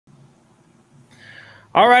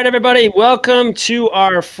All right, everybody, welcome to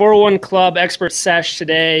our 401 Club Expert Sesh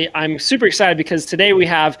today. I'm super excited because today we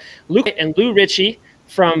have Luke and Lou Ritchie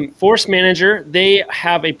from Force Manager. They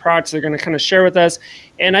have a product they're going to kind of share with us.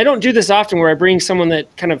 And I don't do this often where I bring someone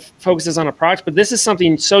that kind of focuses on a product, but this is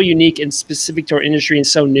something so unique and specific to our industry and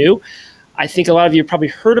so new. I think a lot of you probably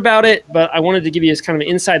heard about it, but I wanted to give you this kind of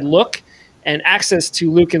an inside look and access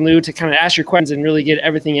to Luke and Lou to kind of ask your questions and really get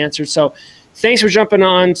everything answered. So thanks for jumping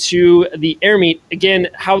on to the Air Meet. Again,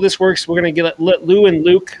 how this works, we're going to let Lou and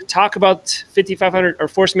Luke talk about 5500 or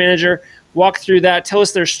Force Manager, walk through that, tell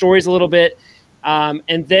us their stories a little bit.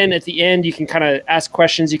 And then at the end, you can kind of ask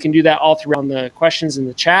questions. You can do that all throughout the questions in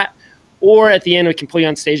the chat. Or at the end, we can pull you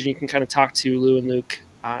on stage and you can kind of talk to Lou and Luke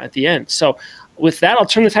at the end. So with that, I'll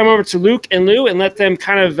turn the time over to Luke and Lou and let them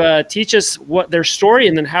kind of teach us what their story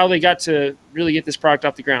and then how they got to really get this product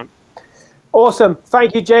off the ground. Awesome.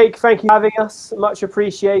 Thank you, Jake. Thank you for having us. Much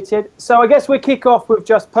appreciated. So I guess we'll kick off with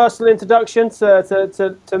just personal introductions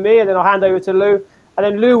to me, and then I'll hand over to Lou. And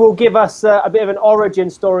then Lou will give us a bit of an origin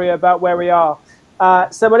story about where we are.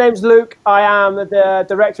 So my name's Luke. I am the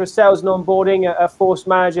Director of Sales and Onboarding at Force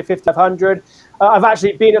Manager 5500. I've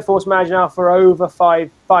actually been at Force Manager now for over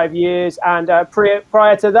five years. And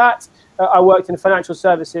prior to that, I worked in financial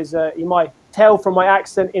services. You might tell from my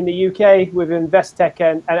accent in the UK with Investec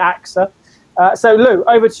and AXA. So Lou,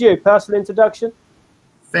 over to you. Personal introduction.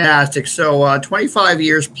 Fantastic. So 25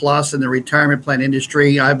 years plus in the retirement plan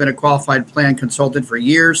industry. I've been a qualified plan consultant for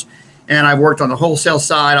years, and I've worked on the wholesale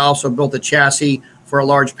side. I also built a chassis for a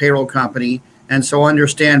large payroll company, and so I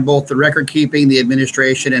understand both the record keeping, the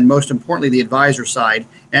administration, and most importantly, the advisor side.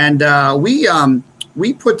 And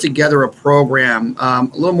we put together a program a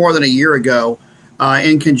little more than a year ago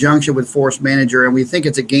in conjunction with Force Manager, and we think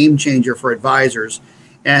it's a game changer for advisors.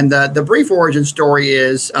 And the brief origin story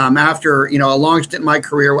is after a long stint in my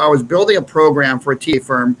career, I was building a program for a TA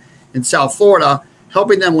firm in South Florida,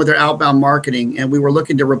 helping them with their outbound marketing, and we were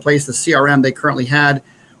looking to replace the CRM they currently had.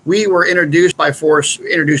 We were introduced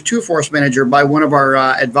to Force Manager by one of our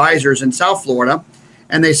advisors in South Florida,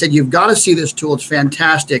 and they said, "You've got to see this tool. It's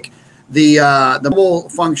fantastic. The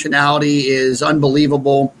mobile functionality is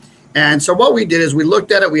unbelievable." And so what we did is we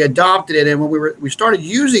looked at it, we adopted it, and when we started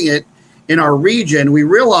using it in our region, we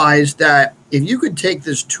realized that if you could take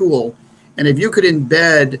this tool and if you could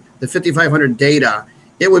embed the 5500 data,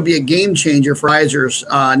 it would be a game changer for advisors,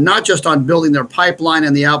 not just on building their pipeline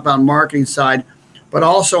and the outbound marketing side, but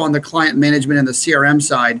also on the client management and the CRM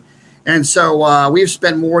side. And so we've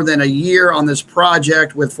spent more than a year on this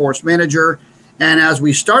project with Force Manager. And as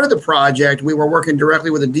we started the project, we were working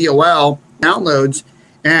directly with the DOL downloads.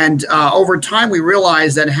 And over time, we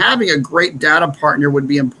realized that having a great data partner would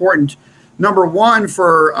be important. Number one,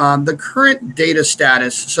 for the current data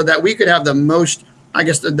status, so that we could have the most,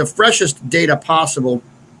 the freshest data possible.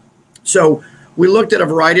 So we looked at a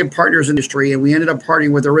variety of partners in the industry, and we ended up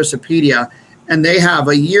partnering with Erissapedia, and they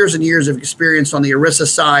have years and years of experience on the ERISA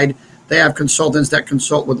side. They have consultants that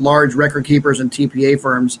consult with large record keepers and TPA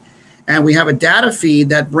firms. And we have a data feed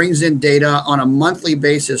that brings in data on a monthly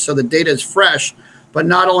basis, so the data is fresh. But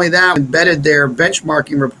not only that, we embedded their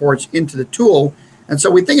benchmarking reports into the tool. And so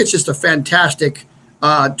we think it's just a fantastic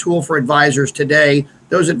tool for advisors today.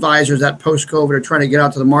 Those advisors that post-COVID are trying to get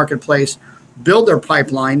out to the marketplace, build their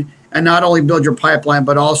pipeline, and not only build your pipeline,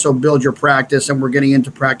 but also build your practice. And we're getting into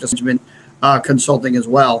practice management consulting as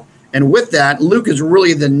well. And with that, Luke is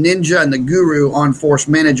really the ninja and the guru on Force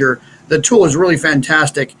Manager. The tool is really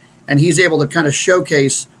fantastic, and he's able to kind of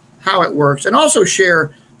showcase how it works and also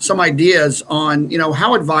share some ideas on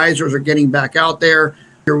how advisors are getting back out there.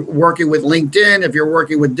 You're working with LinkedIn, if you're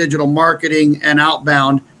working with digital marketing and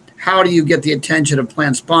outbound, how do you get the attention of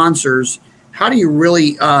plan sponsors? How do you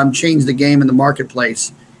really change the game in the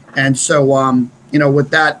marketplace? And so,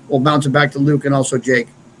 with that, we'll bounce it back to Luke and also Jake.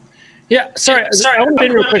 Yeah, sorry. I want to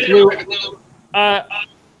in real quick, Lou.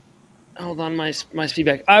 Hold on, my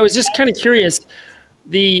feedback. I was just kind of curious.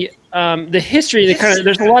 The history,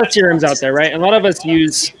 there's a lot of CRMs out there, right? A lot of us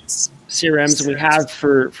use CRMs, and we have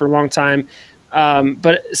for a long time.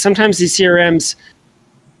 But sometimes these CRMs,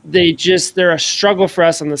 they're a struggle for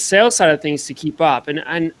us on the sales side of things to keep up.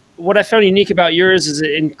 And what I found unique about yours is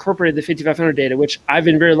it incorporated the 5500 data, which I've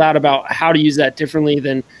been very loud about how to use that differently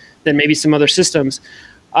than maybe some other systems.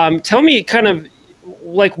 Tell me kind of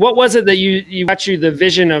like, what was it that you got you the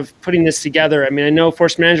vision of putting this together? I mean, I know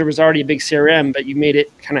Force Manager was already a big CRM, but you made it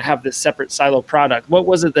kind of have this separate silo product. What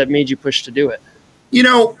was it that made you push to do it?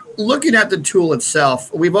 Looking at the tool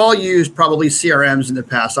itself, we've all used probably CRMs in the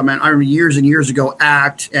past. I remember years and years ago,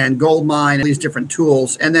 ACT and Goldmine, and these different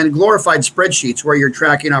tools, and then glorified spreadsheets where you're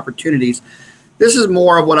tracking opportunities. This is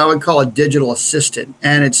more of what I would call a digital assistant,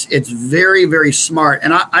 and it's very, very smart.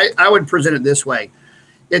 And I would present it this way.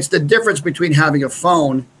 It's the difference between having a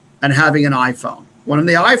phone and having an iPhone. When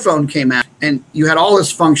the iPhone came out and you had all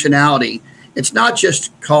this functionality, it's not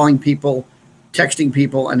just calling people, texting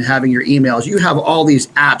people, and having your emails. You have all these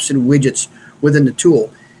apps and widgets within the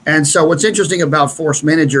tool. And so what's interesting about Force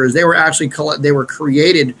Manager is they were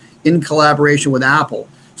created in collaboration with Apple.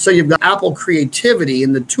 So you've got Apple creativity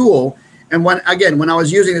in the tool. And when I was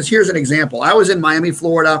using this, here's an example. I was in Miami,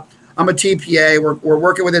 Florida. I'm a TPA. We're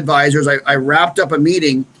working with advisors. I wrapped up a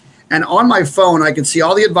meeting, and on my phone, I could see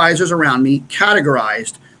all the advisors around me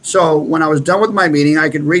categorized. So when I was done with my meeting, I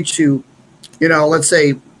could reach to, let's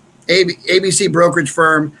say ABC brokerage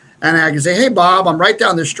firm, and I can say, hey, Bob, I'm right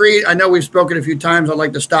down the street. I know we've spoken a few times. I'd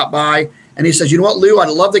like to stop by. And he says, you know what, Lou, I'd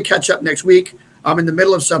love to catch up next week. I'm in the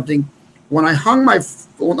middle of something. When I hung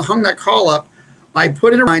that call up, I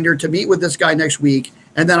put in a reminder to meet with this guy next week.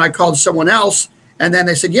 And then I called someone else. And then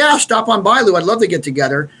they said, yeah, stop on by, Lou. I'd love to get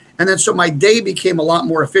together. And then so my day became a lot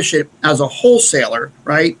more efficient as a wholesaler,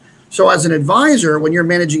 right? So as an advisor, when you're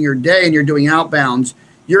managing your day and you're doing outbounds,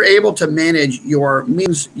 you're able to manage your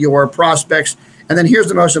means, your prospects. And then here's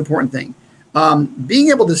the most important thing. Being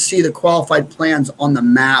able to see the qualified plans on the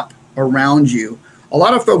map around you. A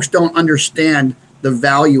lot of folks don't understand the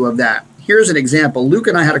value of that. Here's an example. Luke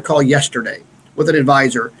and I had a call yesterday with an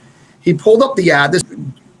advisor. He pulled up the ad, this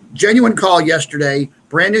genuine call yesterday,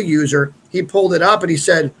 brand new user. He pulled it up and he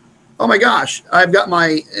said, oh my gosh, I've got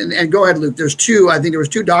and go ahead, Luke. I think there was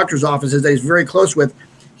two doctor's offices that he's very close with.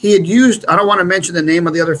 He had used, I don't want to mention the name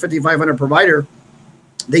of the other 5,500 provider.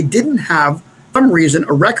 They didn't have, for some reason,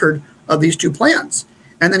 a record of these two plans.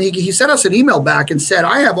 And then he sent us an email back and said,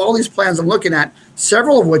 I have all these plans I'm looking at,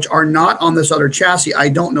 several of which are not on this other chassis. I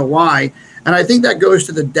don't know why. And I think that goes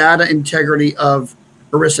to the data integrity of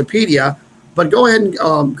Aristopedia. But go ahead and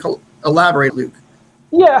elaborate, Luke.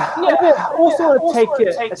 Yeah, I also want to take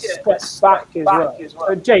it a step back as well.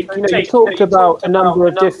 So Jake, you talked about a number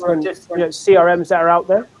of different CRMs that are out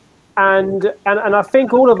there. And I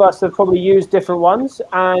think all of us have probably used different ones.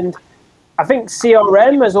 And I think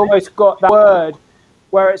CRM has almost got that word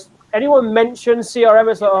where it's anyone mentions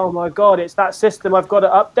CRM, it's like, oh my God, it's that system I've got to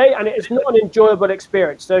update, and it's not an enjoyable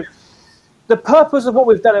experience. So the purpose of what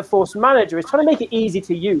we've done at Force Manager is trying to make it easy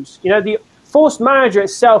to use. The Force Manager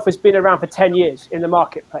itself has been around for 10 years in the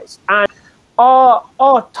marketplace, and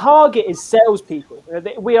our target is salespeople.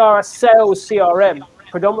 We are a sales CRM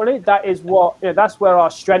predominantly. That is that's where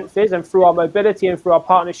our strength is, and through our mobility and through our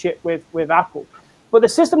partnership with Apple. But the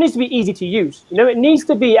system needs to be easy to use. It needs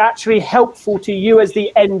to be actually helpful to you as the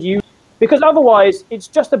end user, because otherwise it's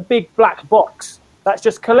just a big black box that's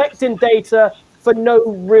just collecting data for no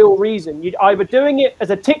real reason. You're either doing it as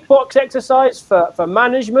a tick box exercise for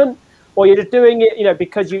management, or you're just doing it,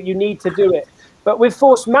 because you need to do it. But with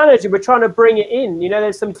Force Manager, we're trying to bring it in.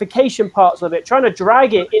 There's some vacation parts of it, trying to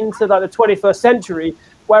drag it into like the 21st century,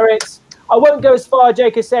 where it's, I won't go as far,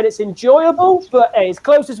 Jake has said, it's enjoyable, but as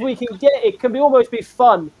close as we can get, it can almost be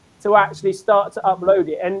fun to actually start to upload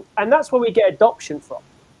it. And that's where we get adoption from.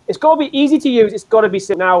 It's got to be easy to use. It's got to be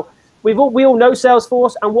simple. Now, we all know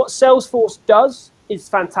Salesforce, and what Salesforce does is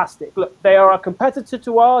fantastic. Look, they are a competitor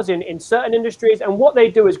to ours in certain industries, and what they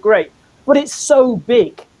do is great. But it's so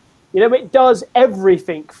big. It does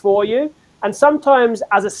everything for you. And sometimes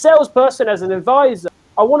as a salesperson, as an advisor,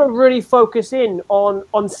 I want to really focus in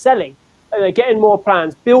on selling. Getting more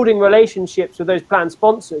plans, building relationships with those plan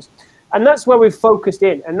sponsors. And that's where we've focused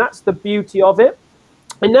in. And that's the beauty of it.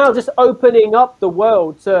 And now just opening up the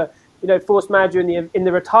world to, Force Manager in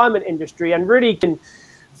the retirement industry, and really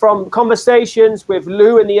from conversations with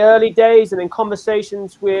Lou in the early days, and then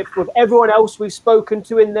conversations with everyone else we've spoken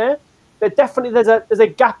to in there, definitely there's a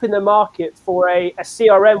gap in the market for a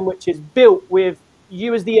CRM which is built with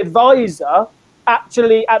you as the advisor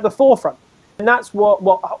actually at the forefront. And that's what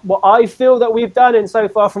I feel that we've done, and so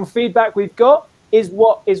far from feedback we've got is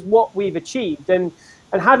what we've achieved. And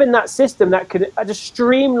having that system that could just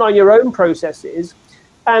streamline your own processes.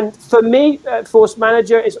 And for me, Force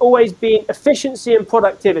Manager, it's always been efficiency and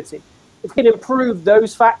productivity. If you can improve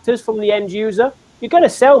those factors from the end user, you're going to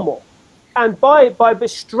sell more. And by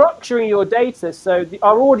structuring your data, so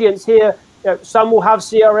our audience here, some will have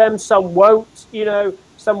CRM, some won't,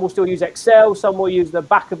 some will still use Excel, some will use the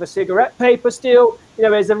back of a cigarette paper still.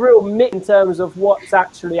 There's a real mix in terms of what's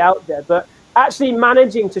actually out there. But actually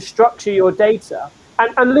managing to structure your data,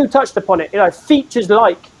 and Lou touched upon it, features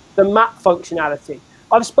like the map functionality.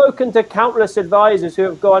 I've spoken to countless advisors who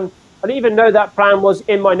have gone, I didn't even know that plan was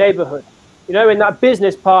in my neighborhood. In that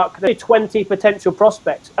business park, there's 20 potential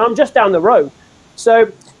prospects, and I'm just down the road.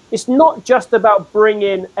 So it's not just about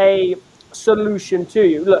bringing a solution to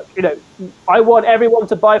you. Look, I want everyone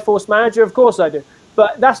to buy Force Manager, of course I do,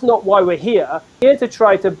 but that's not why we're here. We're here to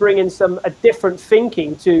try to bring in a different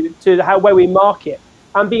thinking to where we market,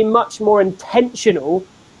 and be much more intentional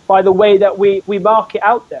by the way that we market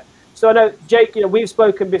out there. So I know, Jake, we've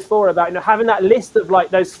spoken before about having that list of like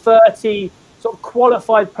those 30 sort of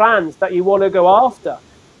qualified plans that you want to go after.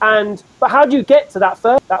 But how do you get to that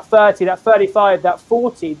 30, that 35, that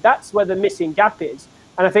 40? That's where the missing gap is.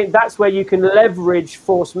 And I think that's where you can leverage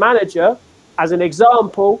Force Manager as an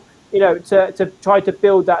example, to try to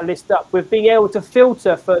build that list up with being able to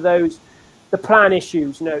filter for the plan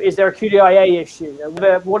issues. Is there a QDIA issue?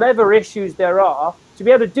 Whatever issues there are, to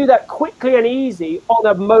be able to do that quickly and easy on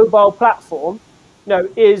a mobile platform,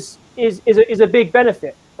 is a big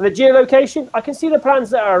benefit. And the geolocation, I can see the plans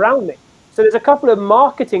that are around me. So there's a couple of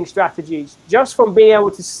marketing strategies just from being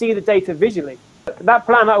able to see the data visually. That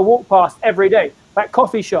plan that I walk past every day, that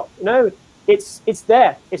coffee shop, it's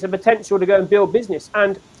there. It's a potential to go and build business.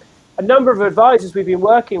 And a number of advisors we've been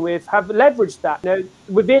working with have leveraged that.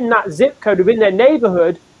 Within that zip code, within their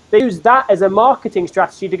neighborhood, they use that as a marketing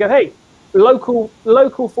strategy to go, hey, local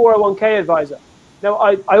 401k advisor.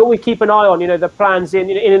 I always keep an eye on, the plans in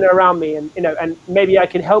and around me, and maybe I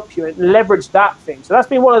can help you and leverage that thing. So that's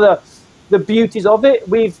been one of the beauties of it.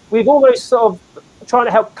 We've almost sort of trying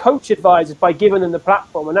to help coach advisors by giving them the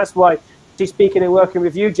platform, and that's why, speaking and working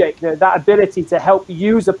with you, Jake, that ability to help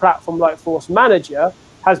use a platform like Force Manager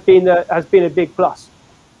has been a big plus.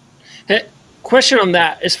 Hey, question on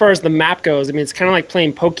that, as far as the map goes, I mean, it's kind of like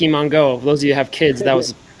playing Pokemon Go. For those of you who have kids, that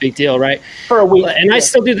was a big deal, right? For a week. And I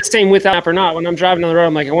still do the same with that app or not. When I'm driving on the road,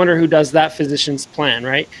 I'm like, I wonder who does that physician's plan,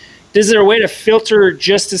 right? Is there a way to filter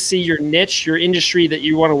just to see your niche, your industry that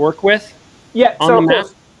you want to work with? Yeah, on so the map?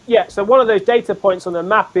 Yeah, so one of those data points on the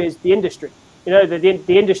map is the industry, the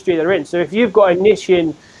industry they're in. So if you've got a niche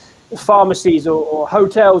in pharmacies or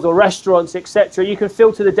hotels or restaurants, etc., you can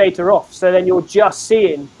filter the data off. So then you're just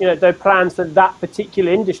seeing, the plans for that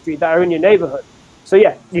particular industry that are in your neighborhood. So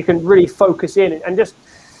yeah, you can really focus in and just,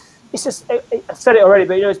 it's just, I've said it already,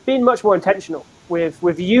 but it's been much more intentional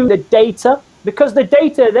with you, the data, because the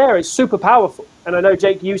data there is super powerful. And I know,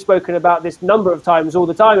 Jake, you've spoken about this number of times all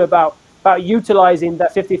the time about utilizing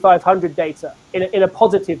that 5,500 data in a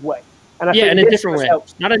positive way. And I think in a different way,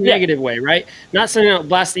 not a negative way, right? Not sending out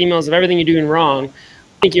blast emails of everything you're doing wrong. I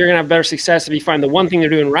think you're going to have better success if you find the one thing they're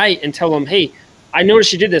doing right and tell them, hey, I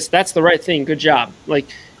noticed you did this. That's the right thing. Good job. Like,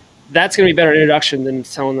 that's going to be better introduction than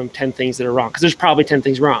telling them 10 things that are wrong, because there's probably 10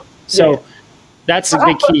 things wrong. So that's a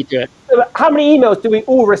big key to it. How many emails do we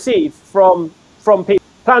all receive from people?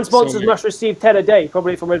 Plan sponsors must receive 10 a day,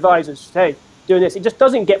 probably from advisors. Hey, doing this. It just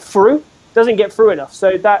doesn't get through enough.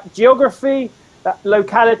 So that geography, that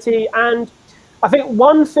locality, and I think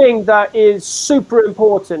one thing that is super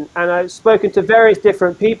important, and I've spoken to various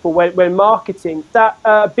different people when marketing,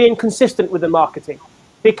 that being consistent with the marketing,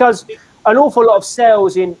 because an awful lot of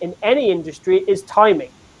sales in any industry is timing.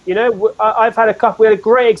 I've had we had a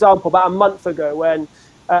great example about a month ago when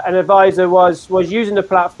an advisor was using the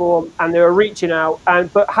platform and they were reaching out,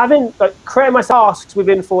 but having creating my tasks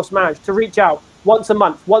within Force Manager to reach out once a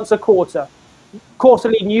month, once a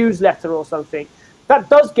quarterly newsletter or something. That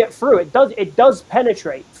does get through. It does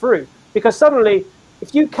penetrate through, because suddenly,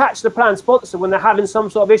 if you catch the plan sponsor when they're having some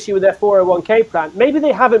sort of issue with their 401k plan, maybe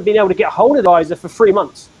they haven't been able to get a hold of the advisor for 3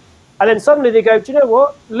 months, and then suddenly they go, do you know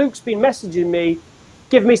what? Luke's been messaging me,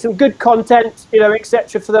 give me some good content,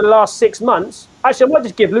 etc. for the last 6 months. Actually, I might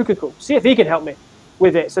just give Luke a call, see if he can help me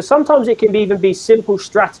with it. So sometimes it can even be simple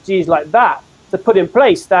strategies like that to put in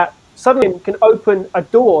place that suddenly can open a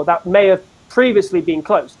door that may have previously been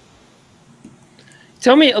closed.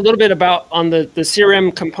 Tell me a little bit about on the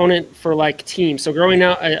CRM component for like teams. So growing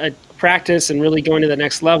out a practice and really going to the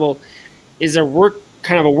next level, is there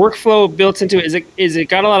kind of a workflow built into it? Is it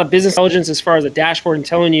got a lot of business intelligence as far as a dashboard and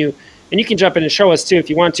telling you, and you can jump in and show us too if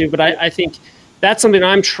you want to, but I think that's something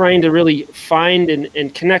I'm trying to really find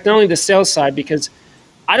and connect not only the sales side, because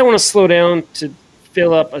I don't want to slow down to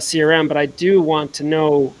fill up a CRM, but I do want to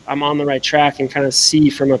know I'm on the right track and kind of see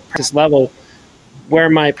from a practice level where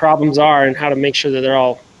my problems are and how to make sure that they're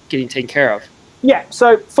all getting taken care of. Yeah,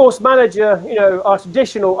 so Force Manager,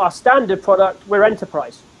 our standard product, we're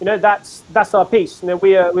enterprise. That's our piece.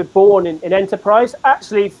 We're born in enterprise.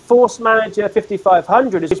 Actually, Force Manager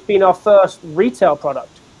 5500 has been our first retail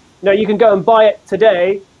product. You can go and buy it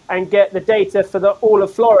today and get the data for all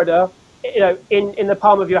of Florida, in the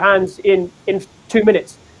palm of your hands in 2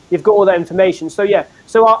 minutes. You've got all that information. So yeah,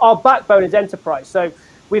 so our backbone is enterprise. So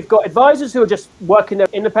we've got advisors who are just working, their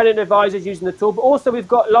independent advisors using the tool, but also we've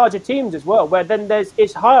got larger teams as well, where then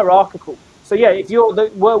it's hierarchical. So yeah, if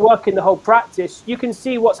we're working the whole practice, you can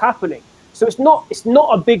see what's happening. So it's not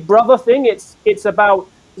a big brother thing. It's about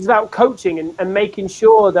coaching and making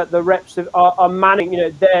sure that the reps are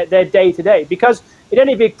managing, their day to day. Because in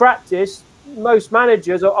any big practice, most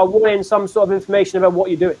managers are wanting some sort of information about what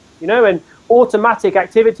you're doing, and automatic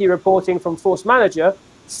activity reporting from Force Manager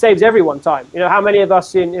saves everyone time. How many of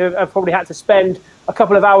us have probably had to spend a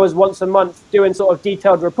couple of hours once a month doing sort of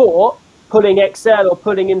detailed report, pulling Excel or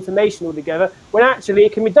pulling information all together, when actually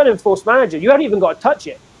it can be done in Force Manager. You haven't even got to touch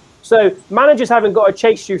it. So managers haven't got to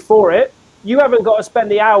chase you for it. You haven't got to spend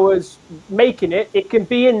the hours making it. It can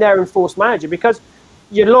be in there in Force Manager, because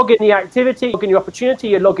you're logging the activity, you're logging your opportunity,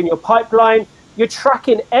 you're logging your pipeline, you're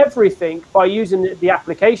tracking everything by using the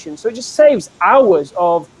application. So it just saves hours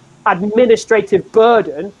of administrative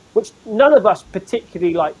burden, which none of us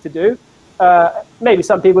particularly like to do. Maybe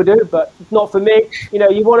some people do, but not for me.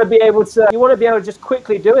 You want to be able to just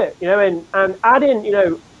quickly do it, and add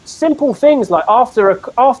in, simple things like after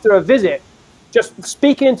a visit, just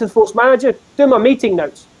speaking into the Force Manager, do my meeting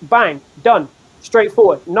notes, bang, done,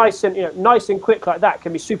 straightforward, nice and quick like that.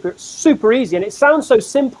 Can be super, super easy. And it sounds so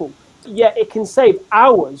simple, yet it can save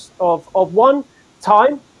hours of one,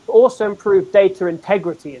 time, but also improve data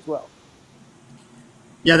integrity as well.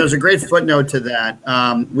 Yeah, there's a great footnote to that.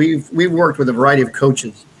 We've worked with a variety of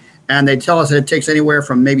coaches, and they tell us that it takes anywhere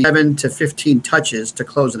from maybe 7 to 15 touches to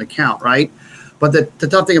close an account, right? But the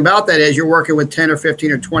tough thing about that is you're working with 10 or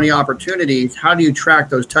 15 or 20 opportunities. How do you track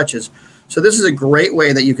those touches? So this is a great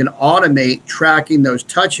way that you can automate tracking those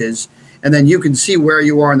touches, and then you can see where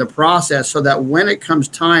you are in the process, so that when it comes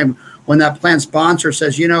time, when that plan sponsor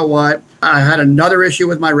says, you know what, I had another issue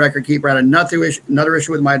with my record keeper, I had another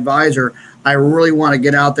issue with my advisor, I really want to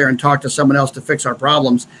get out there and talk to someone else to fix our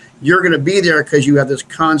problems, you're going to be there because you have this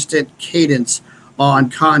constant cadence on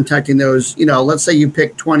contacting those, let's say you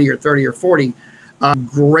pick 20 or 30 or 40, a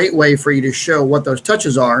great way for you to show what those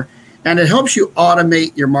touches are. And it helps you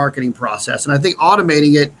automate your marketing process. And I think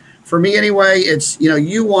automating it, for me anyway, it's,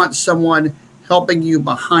 you want someone helping you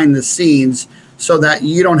behind the scenes so that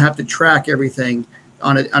you don't have to track everything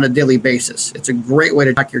on a daily basis. It's a great way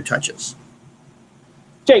to track your touches.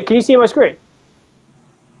 Jake, can you see my screen?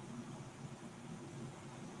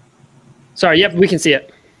 Sorry, yep, we can see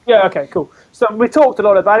it. Yeah, okay, cool. So we talked a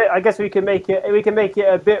lot about it. I guess we can make it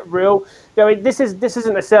a bit real. This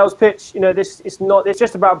isn't a sales pitch. It's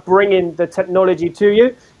just about bringing the technology to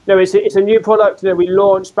you. It's a new product that we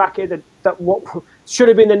launched back at what should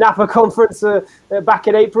have been the Napa conference back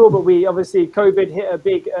in April, but we obviously COVID hit a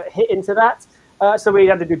big hit into that. So we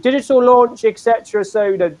had to do digital launch, etc.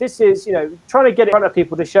 So this is trying to get it in front of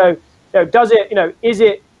people to show does it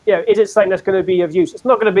is it something that's going to be of use? It's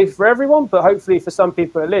not going to be for everyone, but hopefully for some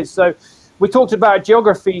people it is. So we talked about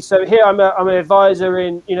geography. So here I'm an advisor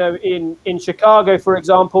in Chicago, for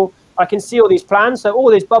example. I can see all these plans. So all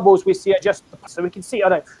these bubbles we see are just so we can see.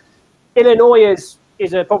 Illinois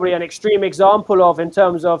is probably an extreme example of in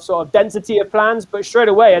terms of sort of density of plans. But straight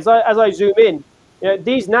away, as I zoom in,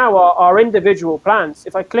 these now are individual plans.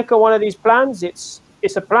 If I click on one of these plans, it's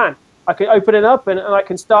a plan. I can open it up and I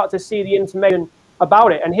can start to see the information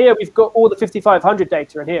about it. And here we've got all the 5,500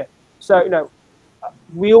 data in here. So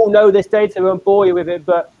we all know this data, we won't bore you with it,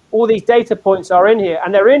 but all these data points are in here,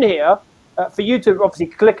 and they're in here for you to obviously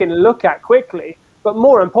click and look at quickly. But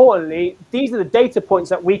more importantly, these are the data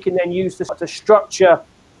points that we can then use to structure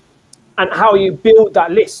and how you build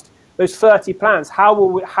that list, those 30 plans. How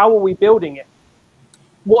are we building it?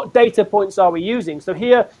 What data points are we using? So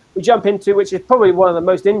here we jump into, which is probably one of the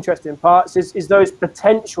most interesting parts, is those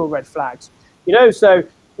potential red flags. So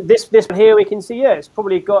this one here we can see, it's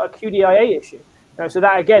probably got a QDIA issue. So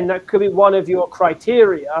that could be one of your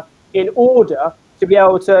criteria in order to be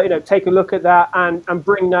able to take a look at that and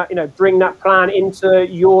bring that plan into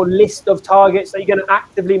your list of targets that you're going to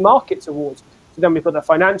actively market towards. So then we've got the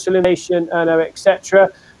financial information,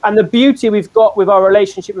 etc. And the beauty we've got with our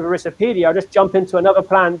relationship with Aristopedia, I'll just jump into another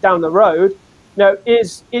plan down the road,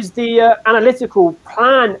 is the analytical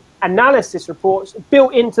plan analysis reports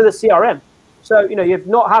built into the CRM. So, you're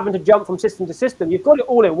not having to jump from system to system. You've got it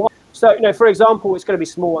all in one. So, for example, it's going to be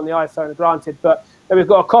small on the iPhone, granted, but we've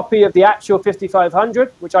got a copy of the actual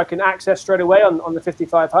 5500, which I can access straight away on the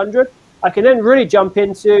 5500. I can then really jump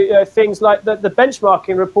into things like the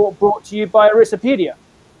benchmarking report brought to you by Aristopedia.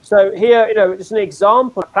 So here, just an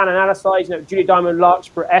example of plan analysis, Julie Diamond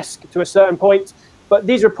Larkspur-esque to a certain point, but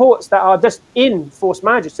these reports that are just in Force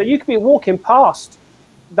Manager. So you could be walking past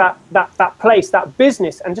that place, that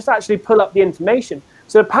business, and just actually pull up the information.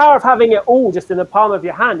 So the power of having it all just in the palm of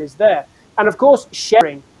your hand is there. And of course,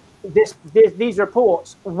 sharing these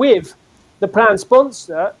reports with the plan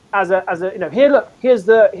sponsor as a here, look, here's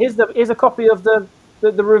a copy of the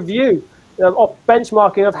review of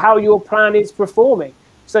benchmarking of how your plan is performing.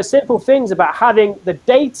 So simple things about having the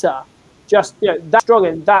data just that strong,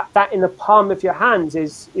 and that in the palm of your hands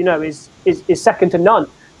is second to none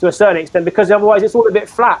to a certain extent, because otherwise it's all a bit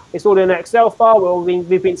flat. It's all in an Excel file.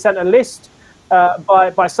 We've been sent a list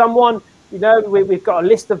by someone. We've got a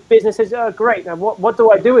list of businesses. Oh, great. Now what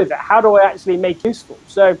do I do with it? How do I actually make it useful?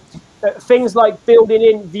 So things like building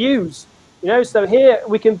in views. So here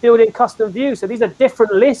we can build in custom views. So these are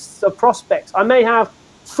different lists of prospects. I may have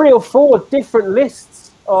 3 or 4 different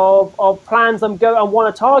lists of plans I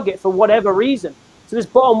want to target for whatever reason. So this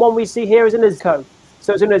bottom one we see here is in a zip code.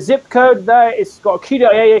 So it's in a zip code there. It's got a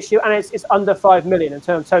QDIA issue, and it's under 5 million in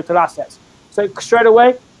terms of total assets. So straight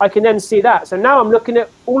away, I can then see that. So now I'm looking at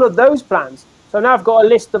all of those plans. So now I've got a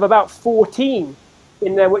list of about 14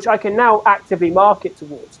 in there, which I can now actively market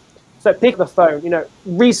towards. So pick the phone,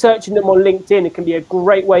 researching them on LinkedIn. It can be a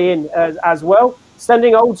great way in as well.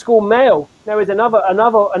 Sending old school mail. There is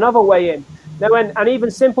another way in. Now, and even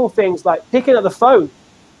simple things like picking up the phone,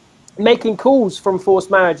 making calls from Force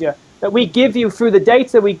Manager that we give you through the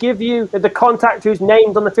data. We give you the contact who's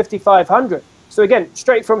named on the 5500. So again,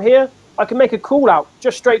 straight from here, I can make a call out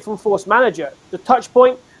just straight from Force Manager. The touch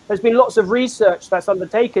point, there's been lots of research that's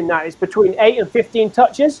undertaken now. It's between 8 and 15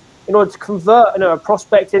 touches in order to convert a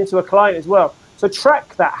prospect into a client as well. So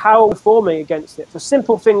track that, how we're performing against it. So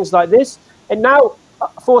simple things like this. And now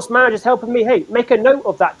Force Manager is helping me, hey, make a note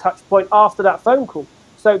of that touch point after that phone call.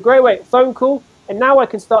 So great way, phone call. And now I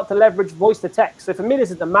can start to leverage voice to text. So for me,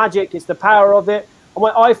 this is the magic. It's the power of it. On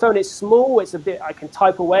my iPhone, it's small. It's a bit, I can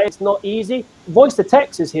type away. It's not easy. Voice to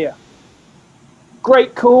text is here.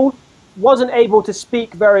 Great call. Wasn't able to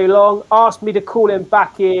speak very long. Asked me to call him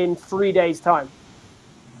back in 3 days' time.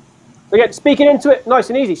 Again, speaking into it, nice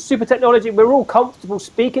and easy. Super technology. We're all comfortable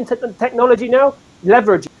speaking to technology now.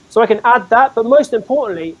 Leverage. So I can add that. But most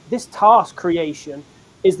importantly, this task creation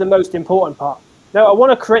is the most important part. Now, I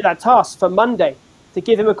want to create that task for Monday to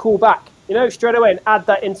give him a call back, straight away, and add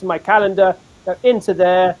that into my calendar. Go into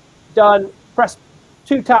there, done. Press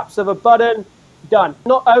 2 taps of a button, done.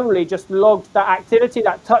 Not only just logged that activity,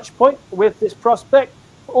 that touch point with this prospect,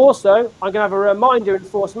 but also I'm going to have a reminder in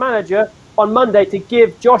Force Manager on Monday to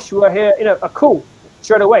give Joshua here, a call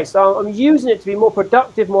straight away. So I'm using it to be more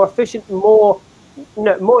productive, more efficient, more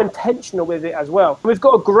intentional with it as well. We've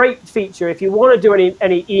got a great feature if you want to do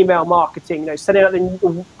any email marketing, sending out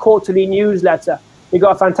the quarterly newsletter. We've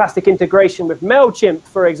got a fantastic integration with MailChimp,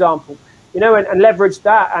 for example, and leverage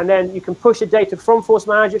that. And then you can push the data from Force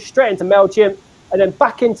Manager straight into MailChimp and then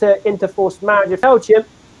back into Force Manager. MailChimp,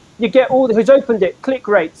 you get all who's opened it, click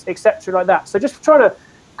rates, etc. like that. So just trying to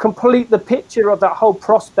complete the picture of that whole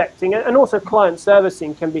prospecting and also client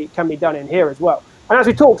servicing can be done in here as well. And as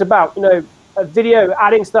we talked about, a video,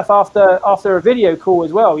 adding stuff after a video call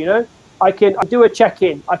as well. I can do a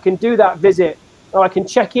check-in, I can do that visit, or I can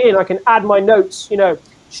check in, I can add my notes,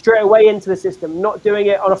 straight away into the system. Not doing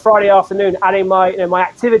it on a Friday afternoon, adding my my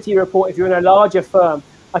activity report. If you're in a larger firm,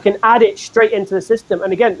 I can add it straight into the system.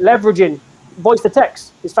 And again, leveraging voice to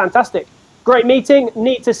text is fantastic. Great meeting.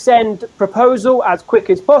 Need to send proposal as quick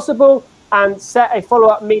as possible and set a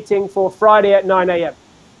follow-up meeting for Friday at 9 a.m.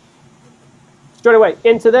 Straight away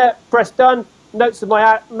into there, press done. Notes of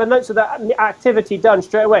that activity done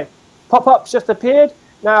straight away. Pop-ups just appeared.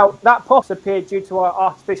 Now that pop appeared due to our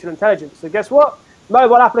artificial intelligence. So guess what?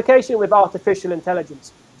 Mobile application with artificial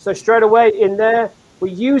intelligence. So straight away in there, we're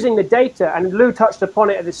using the data, and Lou touched upon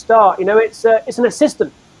it at the start. It's an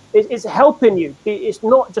assistant. It's helping you. It's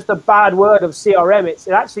not just a bad word of CRM. It's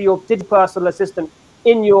actually your digital personal assistant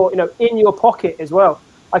in your pocket as well.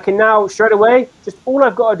 I can now straight away, just all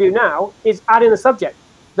I've got to do now is add in the subject.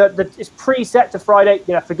 It's preset to Friday.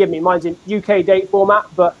 Forgive me, mine's in UK date format,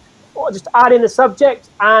 but just add in the subject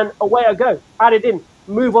and away I go. Add it in.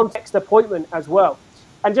 Move on to next appointment as well.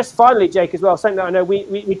 And just finally, Jake, as well, something that I know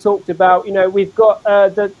we talked about. We've got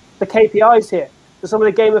the KPIs here. So some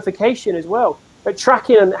of the gamification as well. But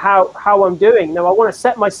tracking and how I'm doing. Now I want to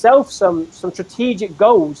set myself some strategic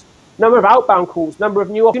goals. Number of outbound calls, number of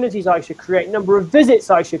new opportunities I should create, number of visits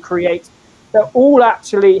I should create. They're all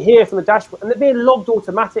actually here from the dashboard, and they're being logged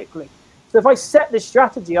automatically. So if I set this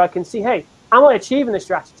strategy, I can see, hey, am I achieving the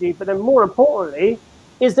strategy? But then more importantly,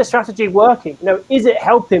 is the strategy working? Is it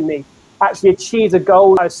helping me actually achieve the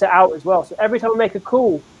goal I set out as well? So every time I make a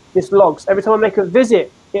call, this logs. Every time I make a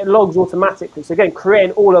visit, it logs automatically. So again,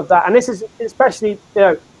 creating all of that. And this is especially,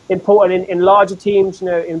 important in larger teams,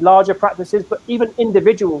 in larger practices, but even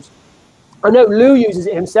individuals. I know Lou uses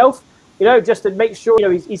it himself, just to make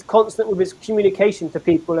sure, he's constant with his communication to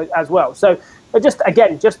people as well. So just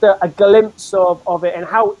a glimpse of it and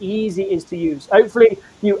how easy it is to use. Hopefully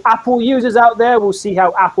you Apple users out there will see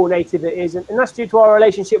how Apple native it is. And that's due to our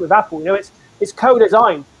relationship with Apple. It's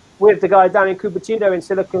co-designed with the guy down in Cupertino in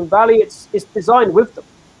Silicon Valley. It's designed with them.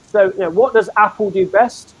 So, what does Apple do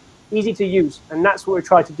best? Easy to use. And that's what we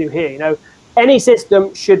try to do here. Any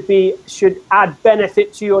system should add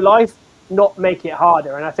benefit to your life, not make it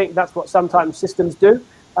harder. And I think that's what sometimes systems do.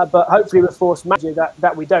 But hopefully with Force Manager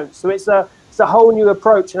that we don't. So it's a whole new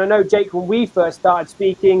approach. And I know, Jake, when we first started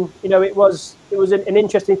speaking, it was an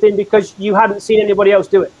interesting thing because you hadn't seen anybody else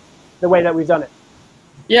do it the way that we've done it.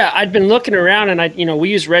 Yeah, I'd been looking around, and we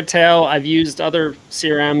use Redtail. I've used other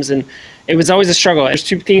CRMs, and it was always a struggle. There's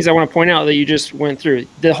two things I want to point out that you just went through.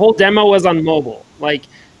 The whole demo was on mobile. Like,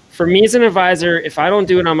 for me as an advisor, if I don't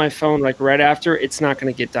do it on my phone, like right after, it's not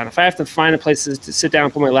going to get done. If I have to find a place to sit down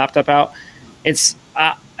and pull my laptop out, it's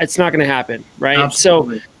not going to happen, right?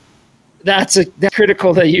 Absolutely. So that's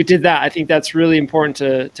critical that you did that. I think that's really important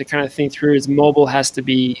to kind of think through. Is mobile has to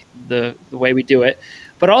be the way we do it.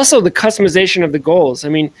 But also the customization of the goals. I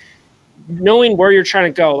mean, knowing where you're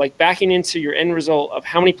trying to go, like backing into your end result of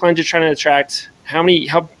how many plans you're trying to attract, how much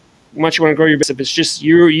you want to grow your business. If it's just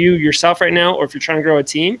you yourself right now, or if you're trying to grow a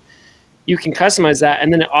team, you can customize that,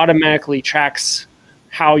 and then it automatically tracks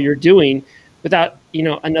how you're doing without,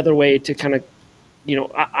 another way to kind of,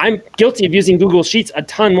 I'm guilty of using Google Sheets a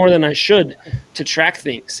ton more than I should to track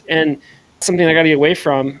things, and something I got to get away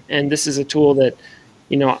from. And this is a tool that,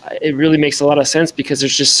 it really makes a lot of sense because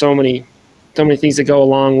there's just so many things that go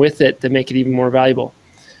along with it that make it even more valuable.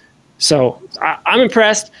 So I'm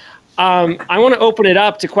impressed. I want to open it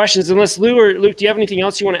up to questions, unless Lou or Luke, do you have anything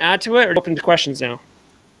else you want to add to it, or open to questions now?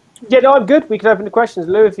 Yeah, no, I'm good. We can open to questions.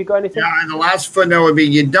 Lou, if you got anything. Yeah, and the last footnote would be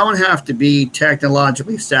you don't have to be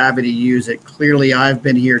technologically savvy to use it. Clearly, I've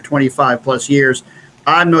been here 25 plus years.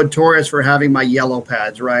 I'm notorious for having my yellow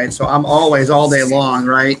pads, right? So I'm always all day long,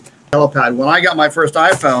 right? Yellow pad. When I got my first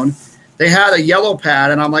iPhone, they had a yellow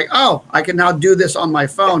pad, and I'm like, oh, I can now do this on my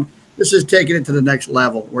phone. This is taking it to the next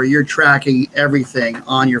level where you're tracking everything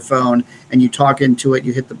on your phone and you talk into it,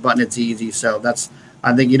 you hit the button, it's easy. So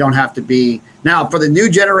I think you don't have to be. Now, for the new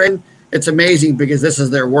generation, it's amazing because this is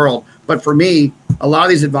their world. But for me, a lot of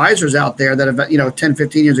these advisors out there that have 10,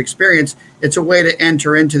 15 years experience, it's a way to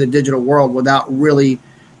enter into the digital world without really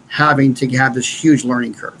having to have this huge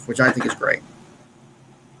learning curve, which I think is great.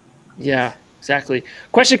 Yeah, exactly.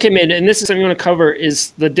 Question came in, and this is something you want to cover,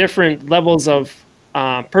 is the different levels of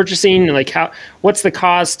purchasing, like what's the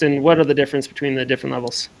cost and what are the difference between the different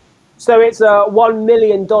levels? So it's $1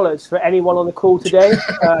 million for anyone on the call today.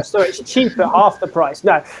 So it's cheap at half the price.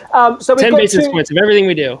 No, so we've 10 got basis points of everything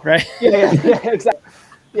we do, right? Yeah, exactly.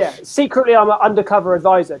 Yeah, secretly I'm an undercover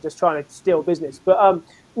advisor, just trying to steal business. But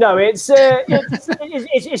no, it's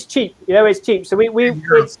cheap. It's cheap. So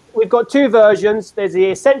we've got two versions. There's the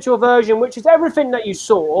essential version, which is everything that you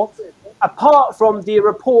saw, apart from the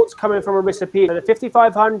reports coming from Aristopia, the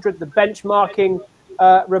 5500, the benchmarking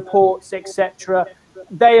reports, etc.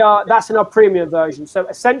 That's in our premium version. So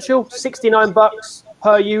essential, $69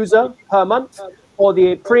 per user per month, or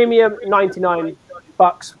the premium, $99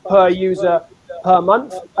 per user per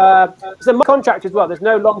month. It's a contract as well. There's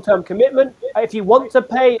no long-term commitment. If you want to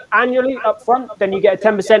pay annually up front, then you get a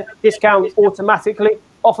 10% discount automatically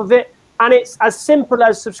off of it. And it's as simple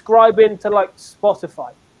as subscribing to like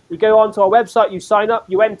Spotify. You go onto our website, you sign up,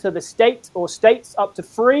 you enter the state or states up to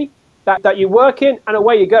 3 that you work in, and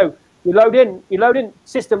away you go. You load in,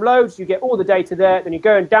 system loads, you get all the data there, then you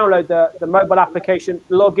go and download the mobile application,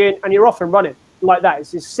 log in, and you're off and running like that.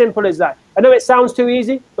 It's as simple as that. I know it sounds too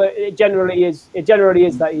easy, but it generally is. It generally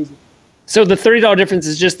is that easy. So the $30 difference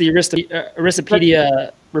is just the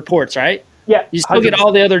Aristopedia reports, right? Yeah. You still 100%. Get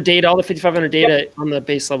all the other data, all the 5500 data on the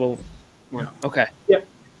base level one. Okay. Yeah.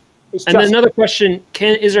 And then another question,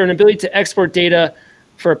 is there an ability to export data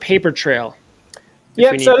for a paper trail?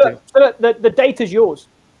 Yeah, so look, the data's yours.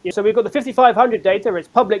 So we've got the 5500 data. It's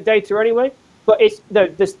public data anyway, but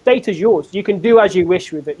this data's yours. You can do as you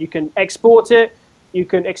wish with it. You can export it. You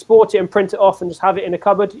can export it and print it off and just have it in a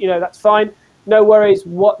cupboard. That's fine. No worries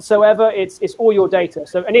whatsoever. It's all your data.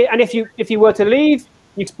 So and if you were to leave,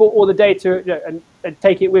 you export all the data and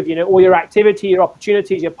take it with you. All your activity, your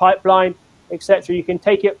opportunities, your pipeline, etc. You can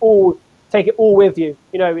take it all with you.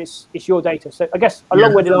 It's your data. So I guess a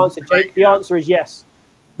long-winded answer, Jake. The answer is yes.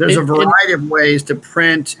 There's a variety of ways to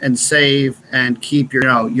print and save and keep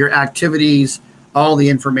your activities, all the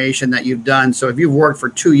information that you've done. So if you've worked for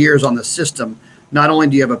 2 years on the system, not only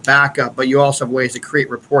do you have a backup, but you also have ways to create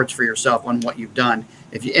reports for yourself on what you've done.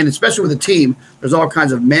 And especially with a team, there's all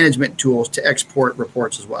kinds of management tools to export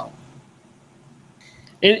reports as well.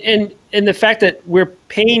 And the fact that we're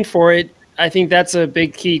paying for it, I think that's a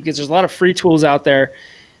big key, because there's a lot of free tools out there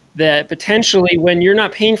that potentially, when you're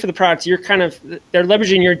not paying for the product, they're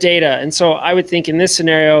leveraging your data. And so I would think in this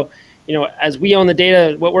scenario, as we own the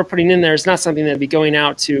data, what we're putting in there is not something that'd be going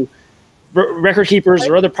out to record keepers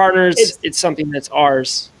or other partners. It's something that's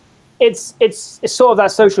ours. It's sort of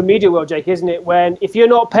that social media world, Jake, isn't it? When if you're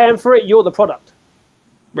not paying for it, you're the product.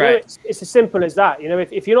 Right. It's as simple as that.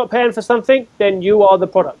 If you're not paying for something, then you are the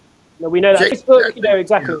product. We know that. Jake, Facebook,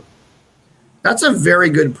 exactly. Yeah. That's a very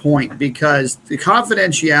good point, because the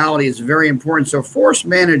confidentiality is very important. So Force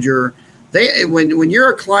Manager, when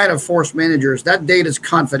you're a client of Force Managers, that data is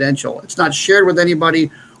confidential. It's not shared with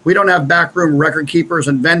anybody. We don't have backroom record keepers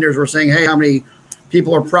and vendors. We're saying, hey, how many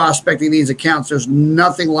people are prospecting these accounts? There's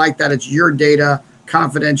nothing like that. It's your data,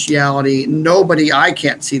 confidentiality. I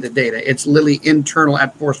can't see the data. It's literally internal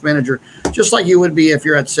at Force Manager, just like you would be if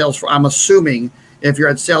you're at Salesforce. I'm assuming if you're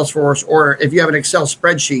at Salesforce, or if you have an Excel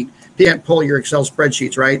spreadsheet, you can't pull your Excel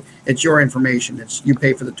spreadsheets, right? It's your information. You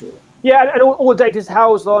pay for the tool. Yeah, and all data is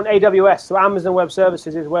housed on AWS. So Amazon Web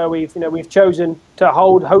Services is where we've chosen to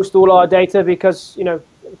host all our data, because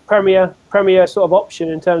premier sort of option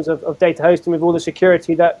in terms of data hosting, with all the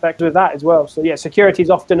security that goes with that as well. So yeah, security is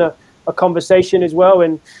often a conversation as well.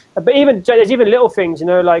 But there's even little things,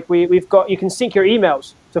 like we've got, you can sync your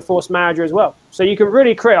emails to Force Manager as well. So you can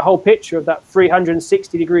really create a whole picture of that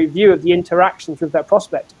 360-degree view of the interactions with that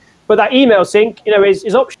prospect. But that email sync,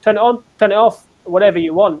 is option. Turn it on, turn it off, whatever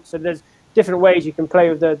you want. So there's different ways you can play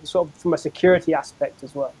with the sort of from a security aspect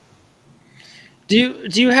as well. Do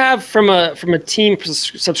you have, from a team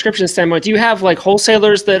subscription standpoint, do you have like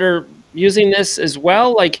wholesalers that are using this as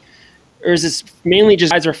well, or is this mainly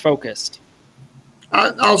just guys are focused?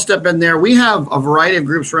 I'll step in there. We have a variety of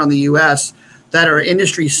groups around the U.S. that are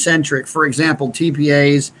industry centric. For example,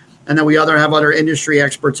 TPAs, and then we have other industry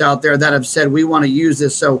experts out there that have said we want to use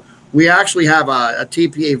this. So we actually have a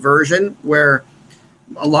TPA version where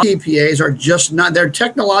a lot of TPAs are just not, they're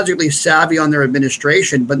technologically savvy on their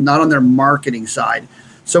administration, but not on their marketing side.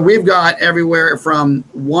 So we've got everywhere from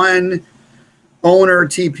one owner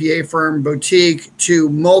TPA firm boutique to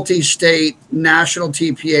multi-state national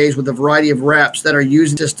TPAs with a variety of reps that are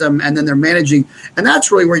using the system, and then they're managing. And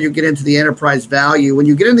that's really where you get into the enterprise value. When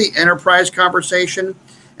you get in the enterprise conversation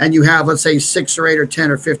and you have, let's say, 6 or 8 or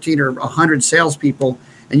 10 or 15 or 100 salespeople,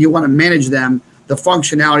 and you want to manage them, the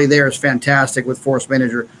functionality there is fantastic with Force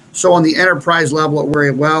Manager. So on the enterprise level, it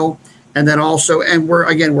works well. And then also, and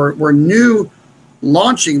we're new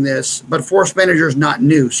launching this, but Force Manager is not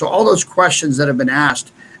new. So all those questions that have been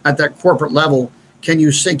asked at that corporate level, can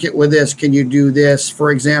you sync it with this? Can you do this?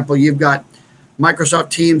 For example, you've got Microsoft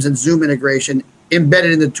Teams and Zoom integration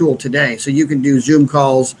embedded in the tool today. So you can do Zoom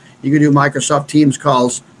calls, you can do Microsoft Teams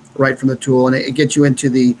calls right from the tool, and it gets you into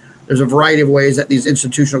there's a variety of ways that these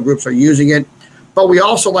institutional groups are using it. But we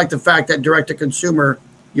also like the fact that direct to consumer,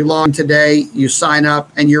 you log in today, you sign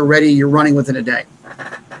up, and you're ready, you're running within a day.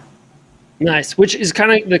 Nice, which is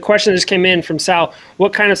kind of the question that just came in from Sal.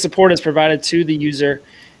 What kind of support is provided to the user,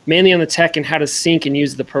 mainly on the tech and how to sync and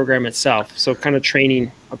use the program itself? So kind of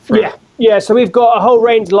training up front. Yeah. So we've got a whole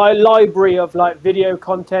range library of video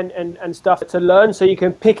content and stuff to learn, so you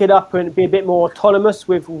can pick it up and be a bit more autonomous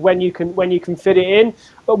with when you can fit it in.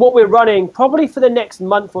 But what we're running probably for the next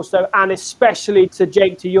month or so, and especially to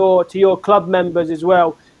Jake, to your club members as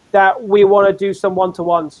well, that we want to do some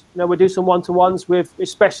one-to-ones. We'll do some one-to-ones with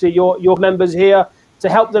especially your members here to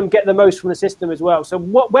help them get the most from the system as well. So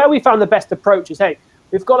where we found the best approach is, hey,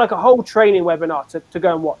 we've got like a whole training webinar to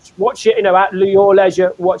go and watch it, at your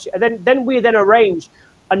leisure, watch it. And then we arrange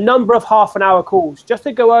a number of half-an-hour calls just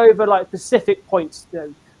to go over like specific points.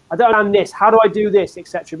 I don't understand this, how do I do this,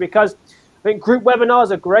 etc. Because I think group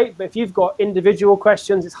webinars are great, but if you've got individual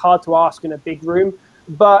questions, it's hard to ask in a big room.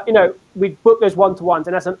 But, we book those one-to-ones,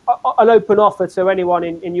 and that's an open offer to anyone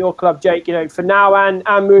in your club, Jake, for now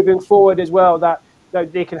and moving forward as well, that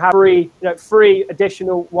they can have free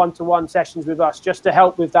additional one-to-one sessions with us just to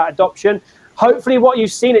help with that adoption. Hopefully what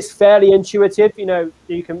you've seen is fairly intuitive.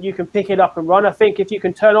 You can pick it up and run. I think if you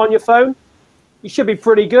can turn on your phone, you should be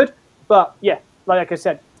pretty good. But yeah, like I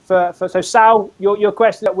said, so Sal, your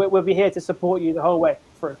question, we'll be here to support you the whole way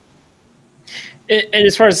through. And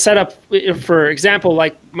as far as setup, for example,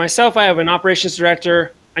 like myself, I have an operations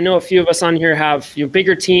director. I know a few of us on here have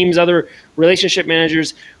bigger teams, other relationship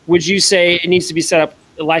managers. Would you say it needs to be set up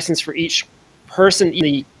a license for each person,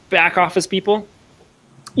 the back office people?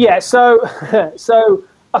 Yeah. So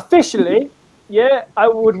officially, yeah, I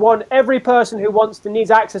would want every person who needs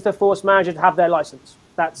access to Force Manager to have their license.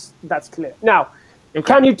 That's clear. Now,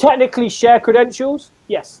 can you technically share credentials?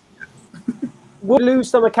 Yes. Would lose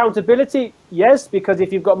some accountability? Yes, because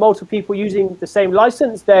if you've got multiple people using the same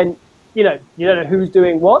license, then you don't know who's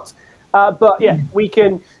doing what. But yeah,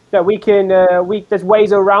 there's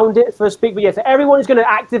ways around it, so to speak. But yeah, if everyone is going to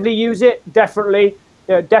actively use it, definitely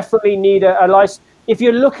need a license. If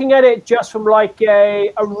you're looking at it just from like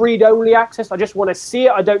a read-only access, I just want to see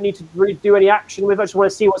it. I don't need to really do any action with it. I just want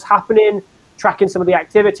to see what's happening, tracking some of the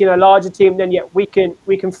activity in a larger team. Then yeah, we can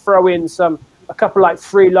throw in a couple like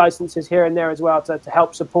free licenses here and there as well to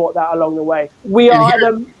help support that along the way. We're at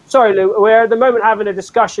the moment having a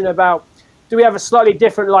discussion about, do we have a slightly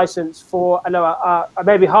different license for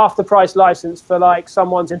maybe half the price license for like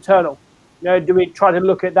someone's internal? Do we try to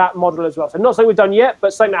look at that model as well? So not something we've done yet,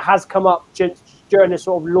 but something that has come up during this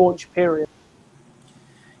sort of launch period.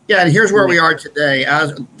 Yeah, and here's where we are today.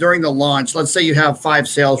 During the launch, let's say you have 5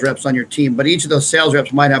 sales reps on your team, but each of those sales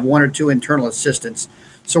reps might have 1 or 2 internal assistants.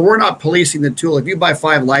 So we're not policing the tool. If you buy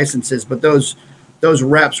 5 licenses, but those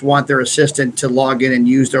reps want their assistant to log in and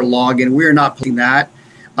use their login, we're not policing that.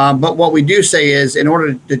 But what we do say is, in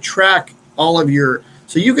order to track all of your,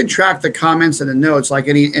 so you can track the comments and the notes like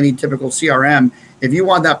any typical CRM. If you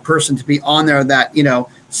want that person to be on there that,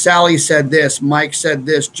 Sally said this, Mike said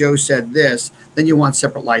this, Joe said this, then you want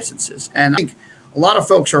separate licenses. And I think a lot of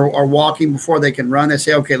folks are walking before they can run. They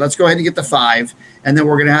say, okay, let's go ahead and get the 5, and then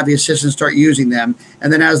we're going to have the assistants start using them.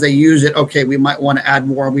 And then as they use it, okay, we might want to add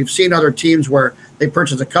more. We've seen other teams where they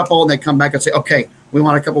purchase a couple and they come back and say, okay, we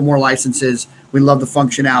want a couple more licenses. We love the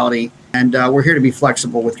functionality, and we're here to be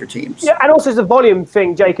flexible with your teams. Yeah, and also it's a volume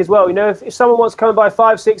thing, Jake, as well. If someone wants to come and buy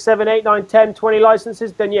 5, 6, 7, 8, 9, 10, 20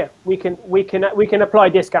 licenses, then yeah, we can apply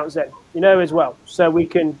discounts then, as well. So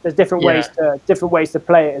there's different ways to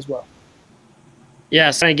play it as well.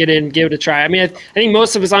 Yes, I get in, give it a try. I mean, I think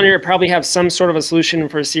most of us on here probably have some sort of a solution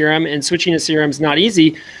for a CRM, and switching to CRM is not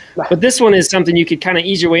easy. But this one is something you could kind of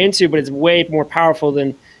ease your way into, but it's way more powerful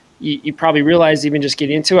than you probably realize even just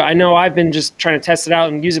getting into it. I know I've been just trying to test it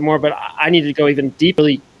out and use it more, but I need to go even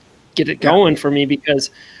deeply, get it going for me,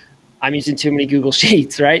 because I'm using too many Google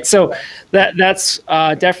Sheets, right? So that's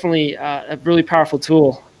definitely a really powerful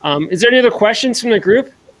tool. Is there any other questions from the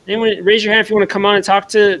group? Anyone raise your hand if you want to come on and talk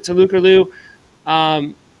to Luke or Lou,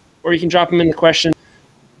 or you can drop them in the question.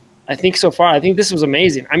 I think so far, I think this was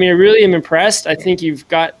amazing. I mean, I really am impressed. I think you've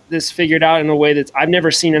got this figured out in a way that I've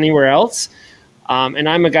never seen anywhere else. And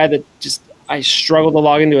I'm a guy that I struggle to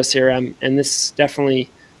log into a CRM, and this definitely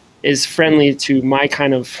is friendly to my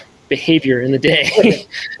kind of behavior in the day,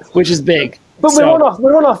 which is big. But we're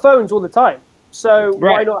on our phones all the time. So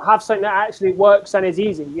why not have something that actually works and is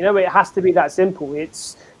easy? It has to be that simple.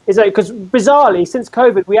 It's because bizarrely, since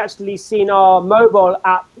COVID, we actually seen our mobile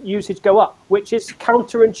app usage go up, which is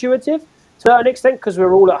counterintuitive to a certain extent because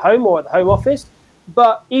we're all at home or at the home office.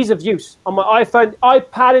 But ease of use on my iPhone,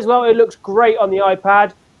 iPad as well. It looks great on the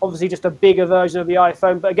iPad. Obviously, just a bigger version of the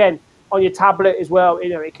iPhone. But again, on your tablet as well,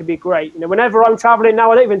 it can be great. Whenever I'm traveling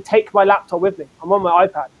now, I don't even take my laptop with me. I'm on my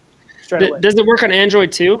iPad straight away. Does it work on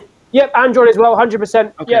Android too? Yep, Android as well,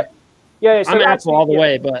 100%. Okay. Yep. Yeah. So I'm Apple all the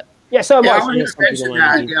way, but so I want to mention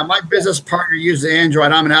that. Yeah, my business partner uses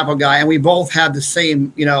Android. I'm an Apple guy, and we both have the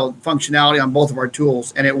same, functionality on both of our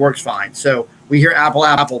tools, and it works fine. So we hear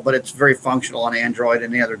Apple, but it's very functional on Android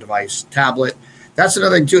and any other device, tablet. That's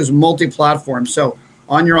another thing too, is multi-platform. So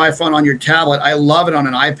on your iPhone, on your tablet, I love it on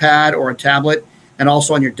an iPad or a tablet, and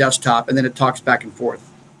also on your desktop, and then it talks back and forth.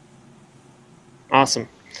 Awesome.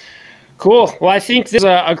 Cool. Well, I think this is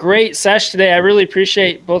a great sesh today. I really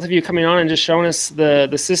appreciate both of you coming on and just showing us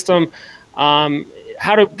the system.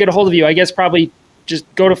 How to get a hold of you? I guess probably just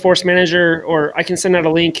go to Force Manager, or I can send out a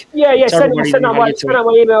link. Yeah. Send out my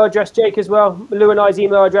email address, Jake, as well. Lou and I's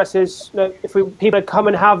email addresses. If people come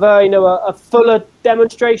and have a fuller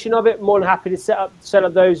demonstration of it, more than happy to set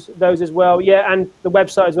up those as well. Yeah, and the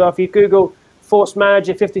website as well. If you Google Force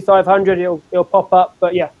Manager 5500, it'll pop up.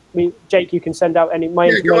 But yeah. Jake, you can send out my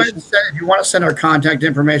information. Go ahead and if you want to send our contact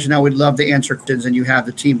information out, we'd love to answer questions, and you have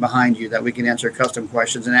the team behind you that we can answer custom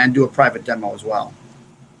questions and do a private demo as well.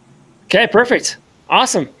 Okay, perfect.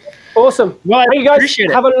 Awesome. Well, thank you guys. Appreciate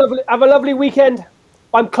it. Have a lovely weekend.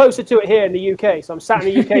 I'm closer to it here in the UK, so I'm sat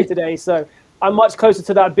in the UK today, so I'm much closer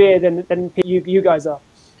to that beer than you guys are.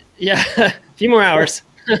 Yeah, a few more hours.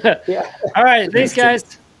 Yeah. All right, thanks, guys.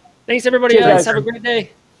 Thanks, everybody else. Have a great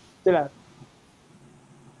day. See you later.